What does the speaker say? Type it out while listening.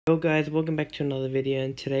Hello guys, welcome back to another video.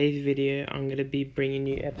 In today's video, I'm going to be bringing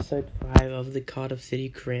you episode 5 of the Cardiff City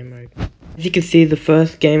career mode. As you can see, the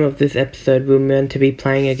first game of this episode, we were meant to be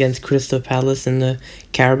playing against Crystal Palace in the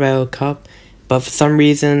Carabao Cup, but for some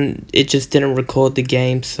reason, it just didn't record the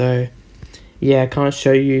game, so yeah, I can't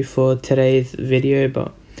show you for today's video,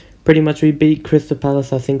 but pretty much we beat Crystal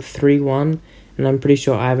Palace, I think 3-1, and I'm pretty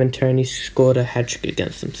sure Ivan Toney scored a hat-trick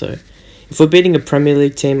against them, so if we're beating a Premier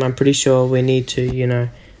League team, I'm pretty sure we need to,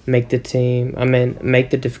 make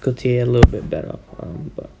the difficulty a little bit better.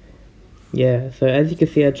 But yeah, so as you can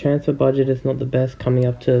see, our transfer budget is not the best coming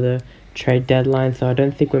up to the trade deadline, so I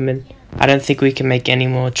don't think we can make any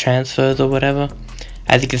more transfers or whatever.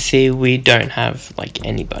 As you can see, we don't have like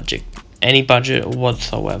any budget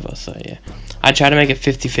whatsoever, so yeah, I tried to make it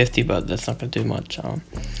 50-50, but that's not gonna do much.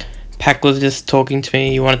 Pac was just talking to me,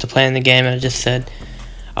 he wanted to play in the game, and I just said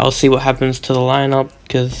I'll see what happens to the lineup,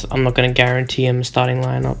 because I'm not going to guarantee him a starting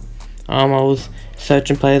lineup. I was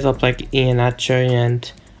searching players up like Iheanacho and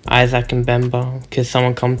Isaac Mbemba, because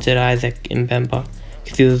someone commented Isaac Mbemba,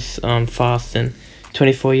 because he was fast and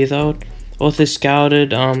 24 years old. Also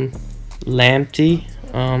scouted Lamptey,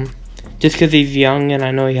 just because he's young and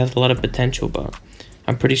I know he has a lot of potential, but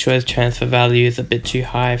I'm pretty sure his transfer value is a bit too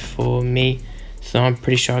high for me, so I'm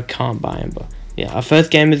pretty sure I can't buy him. But yeah, our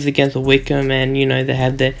first game is against Wickham, and they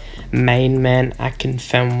have their main man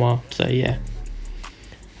Akinfenwa, so yeah.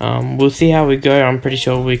 We'll see how we go. I'm pretty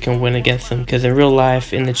sure we can win against them, because in real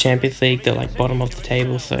life, in the Champions League, they're like bottom of the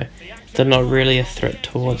table, so they're not really a threat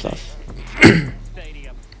towards us.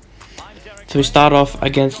 So we start off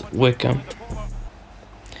against Wickham.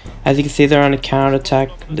 As you can see, they're on a counter-attack.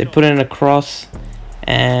 They put in a cross,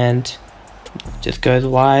 and just goes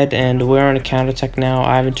wide, and we're on a counter-attack now.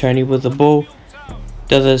 Ivan Toney with the ball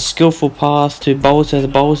does a skillful pass to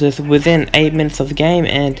Boltus within 8 minutes of the game,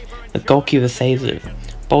 and the goalkeeper saves it.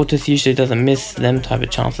 Boltus usually doesn't miss them type of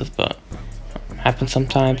chances, but happens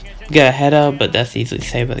sometimes. We get a header, but that's easily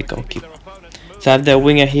saved by the goalkeeper. So I have their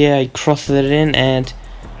winger here, he crosses it in, and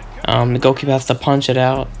the goalkeeper has to punch it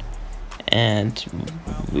out, and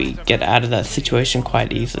we get out of that situation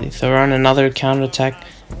quite easily. So we're on another counter-attack.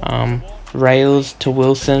 Rails to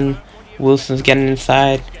Wilson. Wilson's getting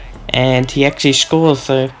inside, and he actually scores.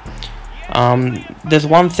 So there's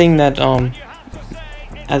one thing that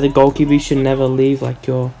as a goalkeeper, you should never leave like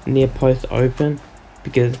your near post open,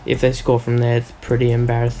 because if they score from there, it's pretty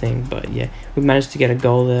embarrassing. But yeah, we managed to get a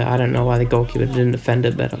goal there. I don't know why the goalkeeper didn't defend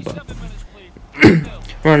it better, but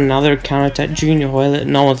we're on another counter-attack. Junior Hoylett,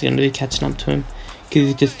 no one's going to be catching up to him, because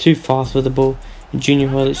he's just too fast with the ball. Junior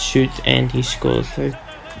Hoylett shoots and he scores. So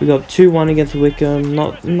we got 2-1 against Wickham.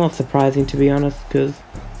 Not surprising, to be honest, because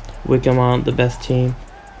Wickham aren't the best team.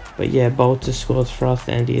 But yeah, Bolter scores for us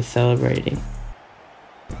and he is celebrating.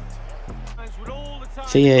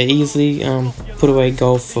 So yeah, easily put away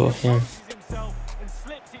goal for him.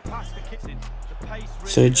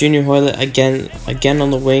 So Junior Hoylett again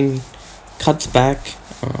on the wing, cuts back,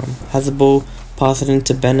 has the ball, passes it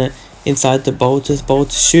into Bennett inside the Bolter.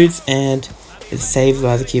 Bolter shoots and it's saved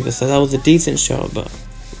by the keeper. So that was a decent shot, but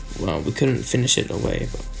well, we couldn't finish it away.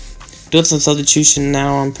 But doing some substitution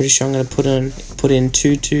now. I'm pretty sure I'm gonna put in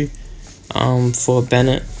Tutu for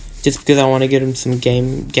Bennett, just because I want to get him some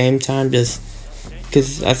game time, just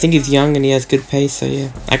because I think he's young and he has good pace. So yeah,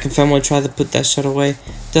 Akinfenwa tries to put that shot away,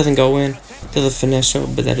 doesn't go in. Does a finesse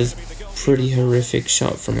shot, but that is pretty horrific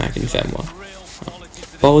shot from Akinfenwa.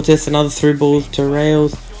 Boltus, another through balls to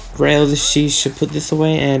Rails. Rails, she should put this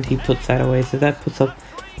away, and he puts that away. So that puts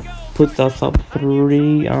us up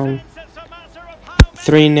 3-0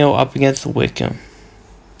 up against Wickham.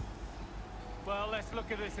 Well, let's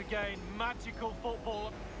look at this again. Magical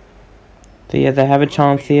football. So yeah, they have a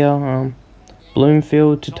chance here.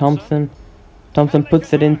 Bloomfield to Thompson. Thompson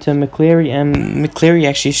puts it into McCleary, and McCleary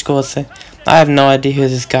actually scores. So I have no idea who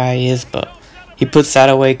this guy is, but he puts that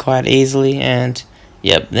away quite easily, and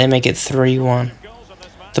yep, they make it 3-1.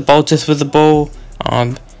 The Boltus with the ball,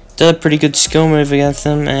 does a pretty good skill move against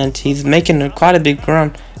him, and he's making quite a big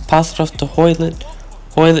run. Pass it off to Hoylett.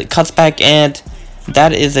 Hoylett cuts back, and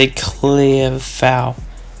that is a clear foul.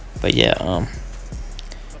 But yeah,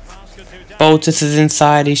 Boltus is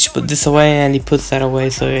inside. He should put this away, and he puts that away.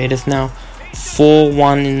 So it is now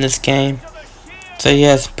 4-1 in this game. So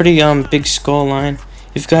yeah, it's a pretty big score line.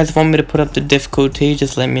 If you guys want me to put up the difficulty,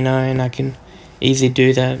 just let me know, and I can easily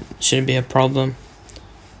do that. Shouldn't be a problem.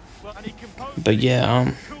 But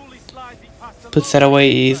yeah, puts that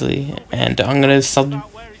away easily, and I'm gonna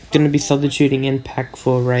be substituting in Pack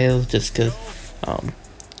for Rails, just cause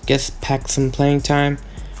guess Pack some playing time.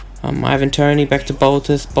 Ivan Toney back to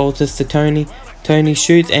Boltus to Toney. Tony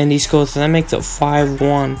shoots and he scores, so that makes it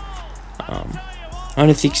 5-1. I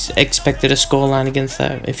honestly expected a scoreline against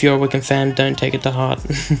that. If you're a Wickham fan, don't take it to heart.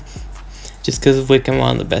 Just because Wickham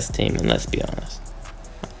aren't the best team, and let's be honest.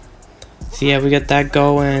 So yeah, we got that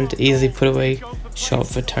goal and easily put away shot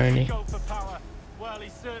for Tony. So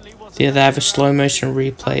yeah, they have a slow motion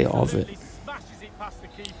replay of it.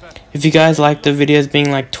 If you guys like the videos being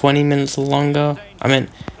like 20 minutes longer, the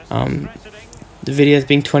videos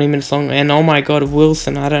being 20 minutes long, and oh my god,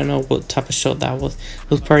 Wilson, I don't know what type of shot that was. It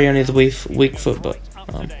was probably on his weak foot, but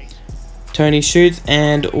Tony shoots,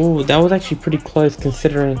 and oh, that was actually pretty close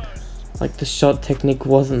considering like the shot technique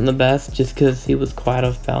wasn't the best, just because he was quite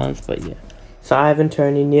off balance, but yeah. So Ivan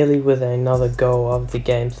Toney nearly with another goal of the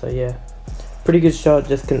game, so yeah. Pretty good shot,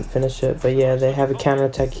 just couldn't finish it, but yeah, they have a counter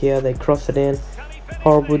attack here, they cross it in.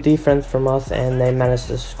 Horrible defense from us, and they managed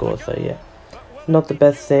to score, so yeah. Not the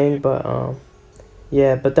best thing, but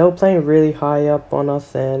yeah, but they were playing really high up on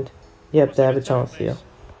us, and yep, they have a chance here.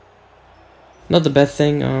 Not the best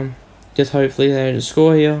thing, just hopefully they don't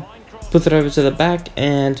score here. Puts it over to the back,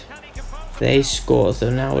 and they score, so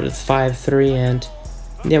now it is 5-3, and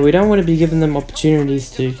yeah, we don't want to be giving them opportunities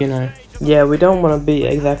to, you know, yeah, we don't want to be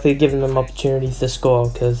exactly giving them opportunities to score,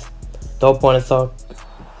 because the whole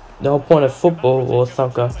point of football or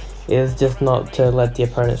soccer is just not to let the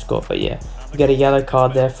opponent score. But yeah, we got a yellow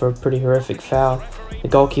card there for a pretty horrific foul. The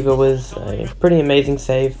goalkeeper was a pretty amazing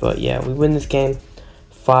save, but yeah, we win this game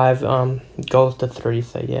 5-3.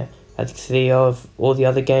 So yeah, as you can see, of all the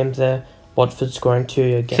other games there, Watford scoring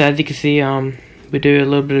 2 again. So as you can see, we do a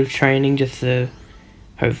little bit of training just to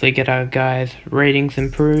hopefully get our guys' ratings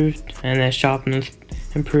improved and their sharpness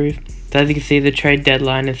improved. So as you can see, the trade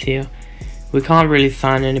deadline is here. We can't really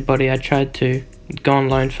sign anybody. I tried to go on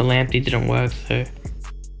loan for Lamptey, didn't work, so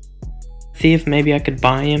see if maybe I could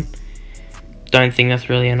buy him. Don't think that's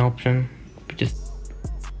really an option.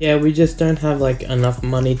 We just don't have like enough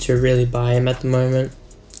money to really buy him at the moment.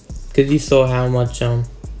 Cause you saw how much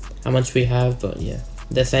we have, but yeah,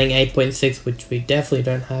 they're saying 8.6, which we definitely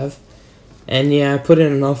don't have. And yeah, I put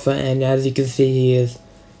in an offer, and as you can see, he is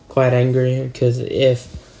quite angry, because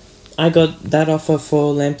if I got that offer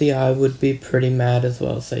for Lamptey, I would be pretty mad as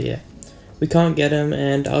well. So yeah, we can't get him,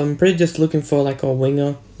 and I'm pretty just looking for like a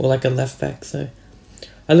winger or like a left back. So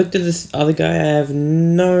I looked at this other guy. I have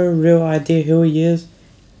no real idea who he is,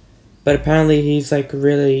 but apparently he's like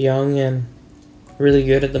really young and really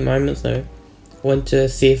good at the moment. So I went to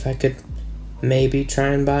see if I could maybe try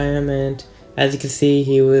and buy him, and as you can see,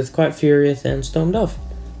 he was quite furious and stormed off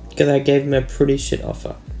because I gave him a pretty shit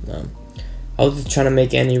offer. I was just trying to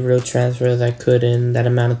make any real transfers I could in that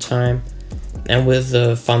amount of time and with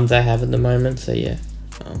the funds I have at the moment, so yeah.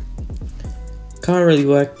 Can't really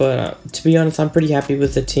work, but to be honest, I'm pretty happy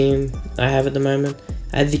with the team I have at the moment.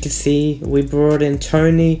 As you can see, we brought in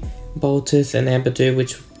Tony, Boltus and Ampadu,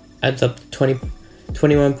 which adds up to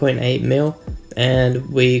 21.8 mil,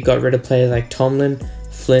 and we got rid of players like Tomlin,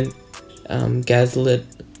 Flint, Gazlet,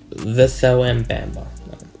 Vissel and Bamba.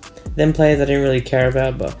 Them players I didn't really care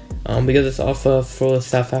about, but we got this offer for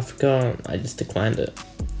South Africa, I just declined it.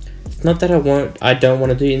 It's not that I don't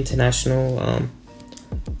want to do international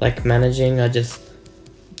like managing. I just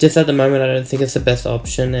at the moment I don't think it's the best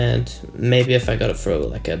option, and maybe if I got it for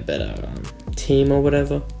like a better team or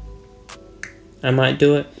whatever, I might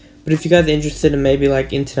do it. But if you guys are interested in maybe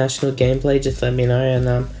like international gameplay, just let me know, and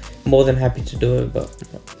I'm more than happy to do it. But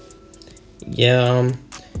yeah,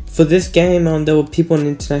 for this game, there were people on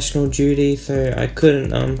international duty, so I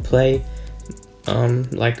couldn't play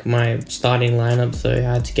like my starting lineup, so I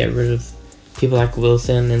had to get rid of people like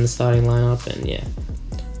Wilson in the starting lineup. And yeah,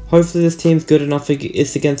 hopefully this team's good enough.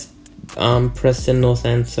 It's against Preston North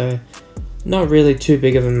End, so not really too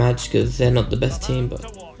big of a match because they're not the best team, but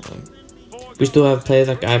we still have players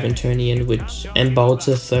like Ivan Toney and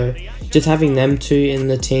Bolter, so just having them two in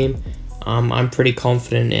the team, I'm pretty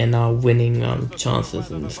confident in our winning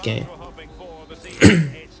chances in this game.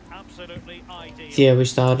 So yeah, we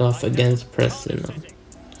started off against Preston.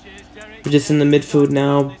 We're just in the midfield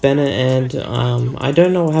now, Bennett, and I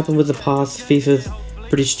don't know what happened with the pass. FIFA's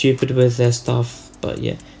pretty stupid with their stuff, but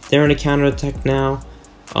yeah, they're on a counter attack now.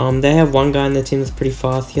 They have one guy in their team that's pretty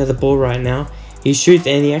fast. He has the ball right now. He shoots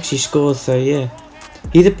and he actually scores, so yeah,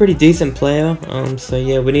 he's a pretty decent player. So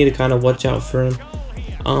yeah, we need to kind of watch out for him.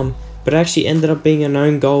 But it actually ended up being an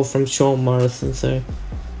own goal from Sean Morrison, so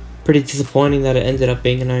pretty disappointing that it ended up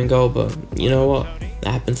being an own goal, but you know what,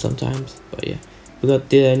 that happens sometimes. But yeah, we got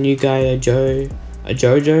the new guy, Jojo,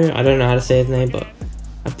 I don't know how to say his name, but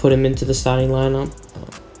I put him into the starting lineup.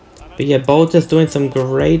 But yeah, Bolter's doing some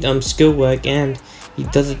great skill work, and he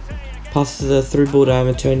does it, passes the through ball to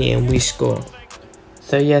Ivan Toney, and we score.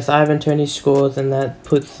 So yes, Ivan Toney scores, and that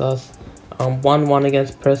puts us 1-1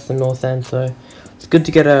 against Preston North End. So it's good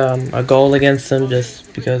to get a goal against them,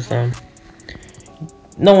 just because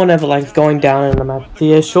no one ever likes going down in the match. So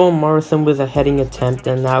yeah, Sean Morrison was a heading attempt,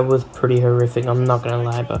 and that was pretty horrific, I'm not gonna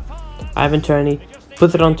lie, but Ivan Toney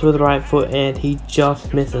puts it onto the right foot, and he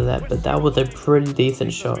just misses that, but that was a pretty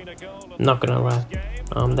decent shot, not gonna lie.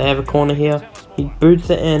 They have a corner here, he boots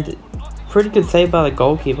it, and pretty good save by the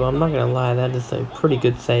goalkeeper, I'm not gonna lie, that is a pretty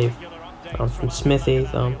good save from Smithies.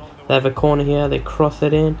 They have a corner here, they cross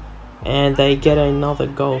it in, and they get another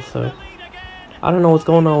goal. So I don't know what's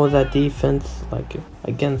going on with that defense. Like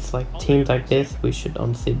against teams like this, we should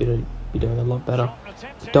honestly be doing a lot better.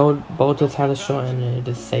 Ball just had a shot, and it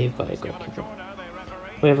is saved by a goalkeeper.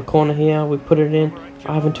 We have a corner here, we put it in.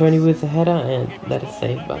 Ivan Toney with the header, and that is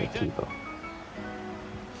saved by the keeper.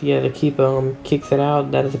 So yeah, the keeper kicks it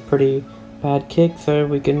out. That is a pretty bad kick, so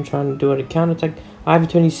we can try and do it a counter attack. Ivan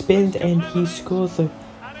Toney spins, and he scores. So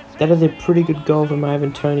that is a pretty good goal from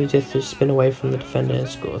Ivan Toney, just to spin away from the defender and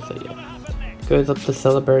score. So yeah, goes up to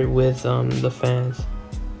celebrate with the fans.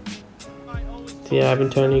 So yeah, Ivan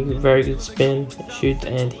Toney, very good spin, shoots,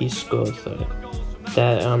 and he scores. So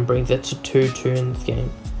that brings it to 2-2 in this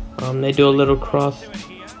game. They do a little cross,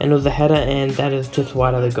 and it was a header, and that is just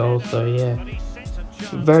wide of the goal. So yeah,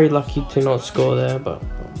 very lucky to not score there, but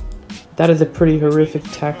that is a pretty horrific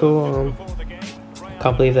tackle.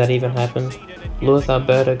 Can't believe that even happened. Luis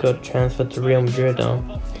Alberto got transferred to Real Madrid.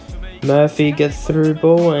 Murphy gets through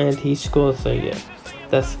ball, and he scores. So yeah,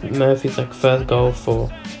 that's Murphy's first goal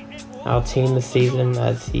for our team this season,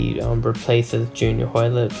 as he replaces Junior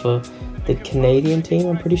Hoylett for the Canadian team,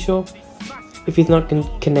 I'm pretty sure. If he's not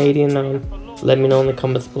Canadian, let me know in the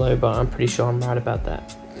comments below, but I'm pretty sure I'm right about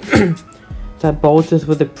that. So that Bolters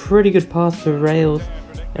with a pretty good pass to Rails,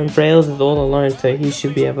 and Rails is all alone, so he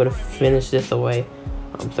should be able to finish this away.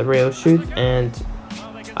 So Rails shoots, and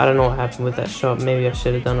I don't know what happened with that shot. Maybe I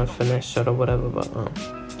should have done a finesse shot or whatever, but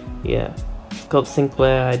yeah. Scott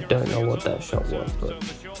Sinclair, I don't know what that shot was, but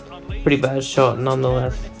pretty bad shot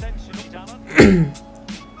nonetheless.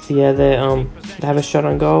 So yeah, they have a shot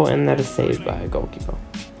on goal, and that is saved by a goalkeeper.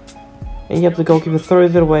 And yep, the goalkeeper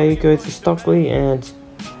throws it away, goes to Stockley, and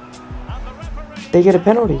they get a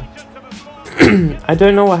penalty. I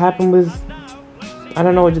don't know what happened with... I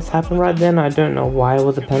don't know what just happened right then. I don't know why it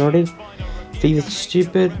was a penalty. Fifa's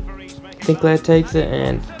stupid. Sinclair takes it,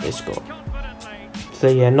 and they score. So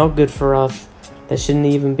yeah, not good for us. There shouldn't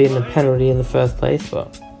even been a penalty in the first place,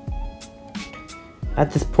 but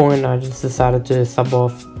at this point I just decided to sub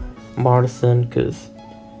off Morrison, because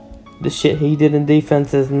the shit he did in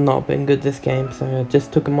defense has not been good this game, so I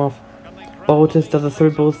just took him off. Boltus does the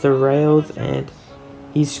through balls to Rails, and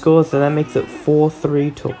he scores, so that makes it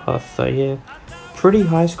 4-3 to us. So yeah, pretty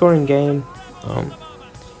high scoring game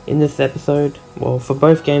in this episode. Well, for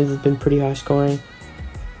both games it's been pretty high scoring.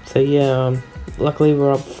 So yeah, luckily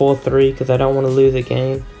we're up 4-3, because I don't want to lose a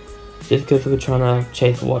game, just because we're trying to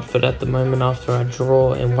chase Watford at the moment after I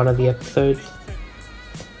draw in one of the episodes.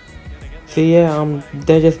 So yeah,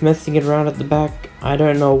 they're just messing it around at the back. I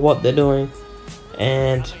don't know what they're doing,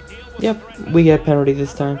 and yep, we get a penalty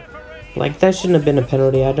this time. That shouldn't have been a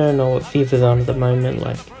penalty. I don't know what FIFA's on at the moment.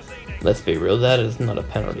 Let's be real, that is not a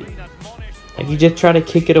penalty. You just try to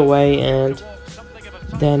kick it away, and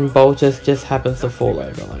then Boltus just happens to fall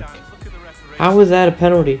over. How is that a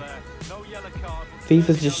penalty?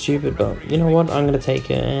 FIFA's just stupid, but you know what? I'm gonna take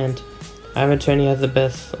it, and Ivan Toney has the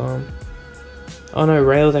best. Oh no,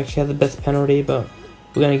 Rails actually has the best penalty, but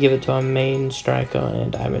we're gonna give it to our main striker,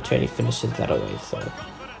 and Ivan Toney finishes that away. So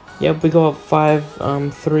yep, we got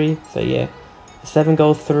 5-3. So yeah,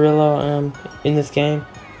 7-goal thriller in this game.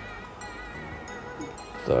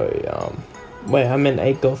 So wait, I meant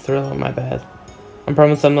 8-goal thriller. My bad. I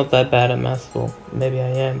promise I'm not that bad at maths. Well, maybe I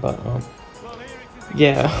am, but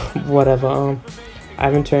yeah, whatever.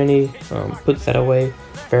 Ivan Toney puts that away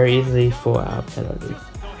very easily for our penalty.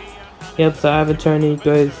 Yep, so Ivan Toney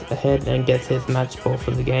goes ahead and gets his match ball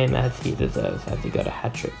for the game, as he deserves, as he got a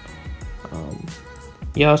hat-trick.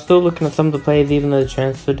 Yeah, I was still looking at some of the players, even though the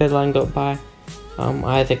transfer deadline got by.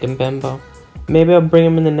 Isaac and Bemba. Maybe I'll bring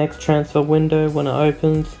him in the next transfer window when it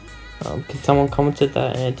opens, because someone commented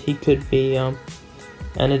that, and he could be an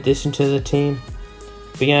addition to the team.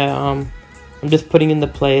 But yeah, I'm just putting in the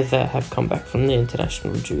players that have come back from the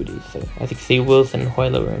international duty. So as you can see, Wilson and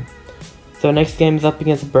Hoyler are in. So next game is up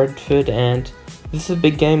against Brentford, and this is a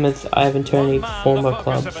big game as Ivan Toney's former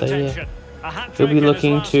club. So yeah, he'll be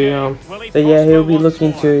looking to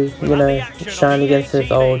shine against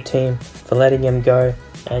his old team for letting him go,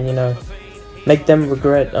 and make them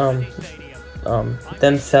regret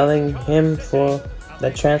them selling him for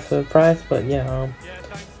that transfer price. But yeah,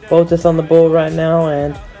 Boltus on the ball right now,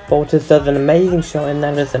 and Boltus does an amazing shot, and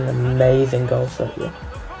that is an amazing goal. So yeah,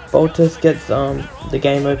 Boltus gets the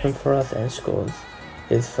game open for us and scores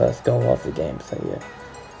his first goal of the game. So yeah,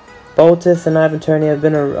 Boltus and Ivan Toney have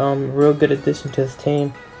been a real good addition to his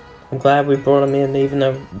team. I'm glad we brought him in,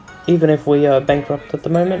 even if we are bankrupt at the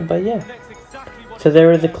moment. But yeah, so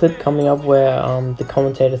there is a clip coming up where the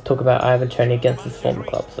commentators talk about Ivan Toney against his former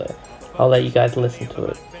club. So I'll let you guys listen to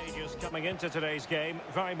it. Coming into today's game,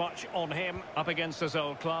 very much on him up against his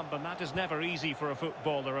old club, and that is never easy for a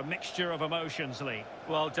footballer, a mixture of emotions, Lee.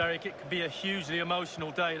 Well, Derek, it could be a hugely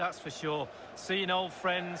emotional day, that's for sure. Seeing old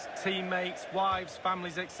friends, teammates, wives,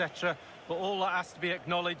 families, etc. But all that has to be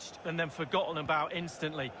acknowledged and then forgotten about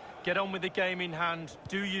instantly. Get on with the game in hand,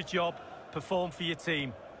 do your job, perform for your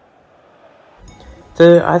team.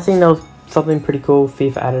 So I think that was something pretty cool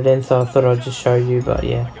FIFA added in, so I thought I'd just show you. But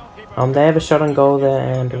yeah, they have a shot on goal there,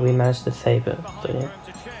 and we managed to save it. So yeah,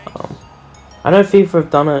 I know FIFA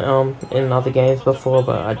have done it in other games before,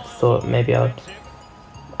 but I just thought maybe I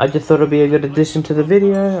just thought it'd be a good addition to the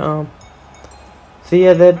video. So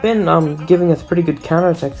yeah, they've been giving us pretty good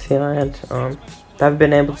counterattacks here, and they haven't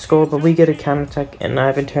been able to score, but we get a counterattack, and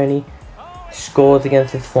Ivan Toney scores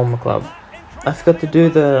against his former club. I forgot to do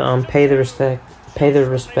the pay the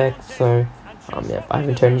respect. So yeah,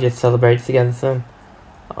 Ivan Toney just celebrates against them.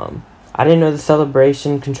 I didn't know the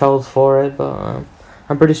celebration controls for it, but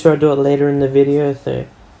I'm pretty sure I'll do it later in the video. So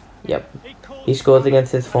yep, he scores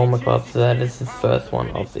against his former club, so that is his first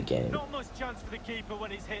one of the game.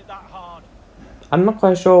 I'm not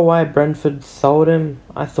quite sure why Brentford sold him.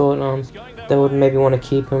 I thought they would maybe want to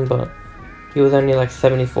keep him, but he was only like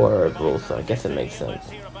 74 overall, so I guess it makes sense.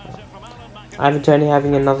 Ivan Toney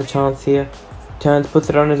having another chance here. Turns, puts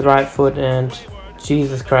it on his right foot, and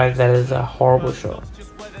Jesus Christ, that is a horrible shot.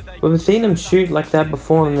 We've seen him shoot like that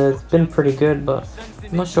before, and it's been pretty good, but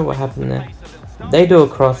I'm not sure what happened there. They do a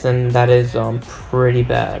cross, and that is pretty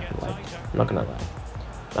bad. Like, I'm not gonna lie.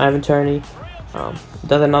 Ivan Toney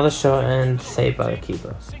does another shot and saved by the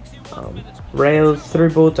keeper. Rails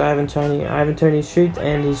through ball to Ivan Toney. Ivan Toney shoots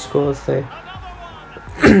and he scores. So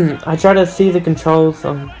I try to see the controls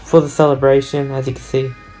for the celebration, as you can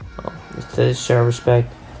see, to show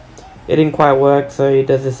respect. It didn't quite work, so he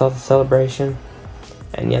does this other celebration.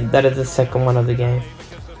 And yeah, that is the second one of the game.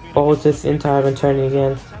 Boltus into Ivan Toney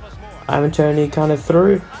again. Ivan Toney kind of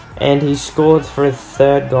through, and he scores for his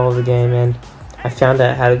third goal of the game. And I found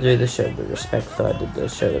out how to do the show the respect, so I did the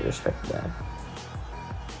show the respect there.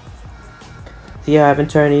 So yeah, Ivan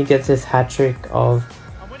Toney gets his hat-trick on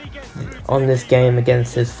this game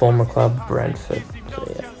against his former club, Brentford.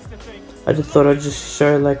 So yeah, I just thought I'd just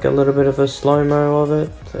show like a little bit of a slow-mo of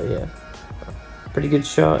it. So yeah, pretty good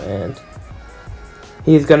shot, and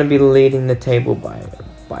he's going to be leading the table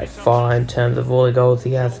by far in terms of all the goals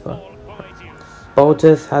he has. But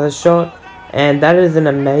Boltus has a shot, and that is an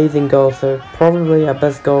amazing goal. So probably our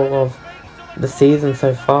best goal of the season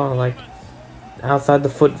so far. Like, outside the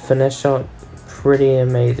foot finesse shot, pretty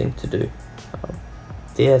amazing to do.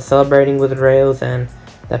 Yeah, celebrating with rails, and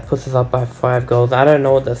that puts us up by 5 goals. I don't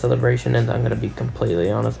know what that celebration is, I'm going to be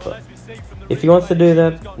completely honest, but if he wants to do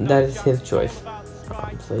that, that is his choice.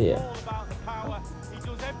 So yeah,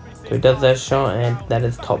 so he does that shot, and that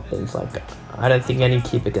is top bins. Like, I don't think any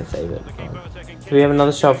keeper can save it. So we have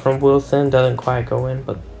another shot from Wilson, doesn't quite go in,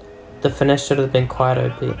 but the finesse shot has been quite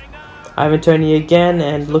OP. Ivan Toney again,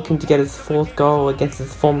 and looking to get his 4th goal against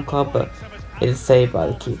his former club, but it is saved by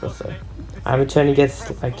the keeper. So Ivan Toney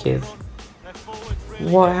gets like his,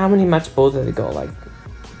 what? How many match balls has he got? Like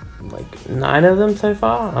 9 of them so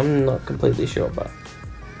far. I'm not completely sure, but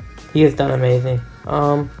he has done amazing.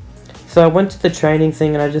 So I went to the training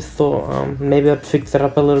thing, and I just thought maybe I'd fix it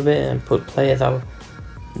up a little bit and put players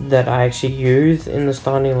that I actually use in the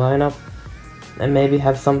starting lineup, and maybe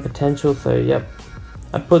have some potential. So yep,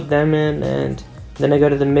 I put them in, and then I go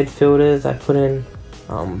to the midfielders. I put in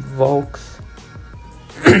Volks,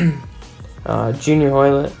 Junior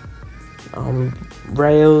Hoylett,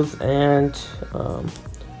 Rails, and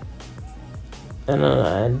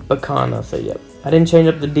Bacana. So yep, I didn't change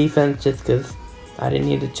up the defense just because I didn't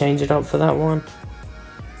need to change it up for that one.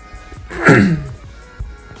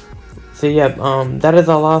 So yep, that is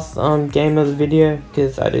our last game of the video,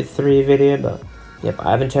 because I did 3 video, but yep,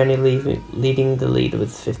 Ivan Toney leading the lead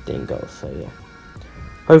with 15 goals. So yeah,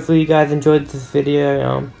 hopefully you guys enjoyed this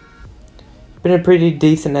video. Been a pretty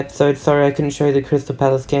decent episode. Sorry I couldn't show you the Crystal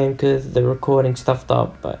Palace game because the recording stuffed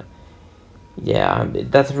up, but yeah,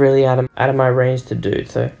 that's really out of my range to do.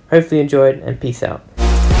 So hopefully you enjoyed, and peace out.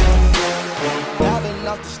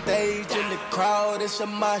 this a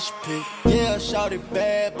mosh pit. Yeah, shawty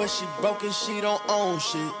bad, but she broke and she don't own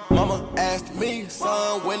shit. Mama asked me,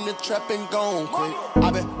 son, when the trapping gon' quit.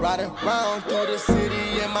 I been riding around through the city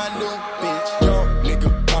in my new bitch. Young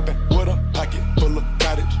nigga poppin' with a pocket full of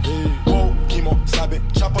cottage. Whoa, chemo, sobbing,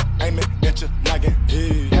 chopper, aiming at your noggin.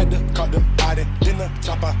 Had to cut the body, then the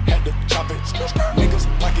chopper had to chop it. Niggas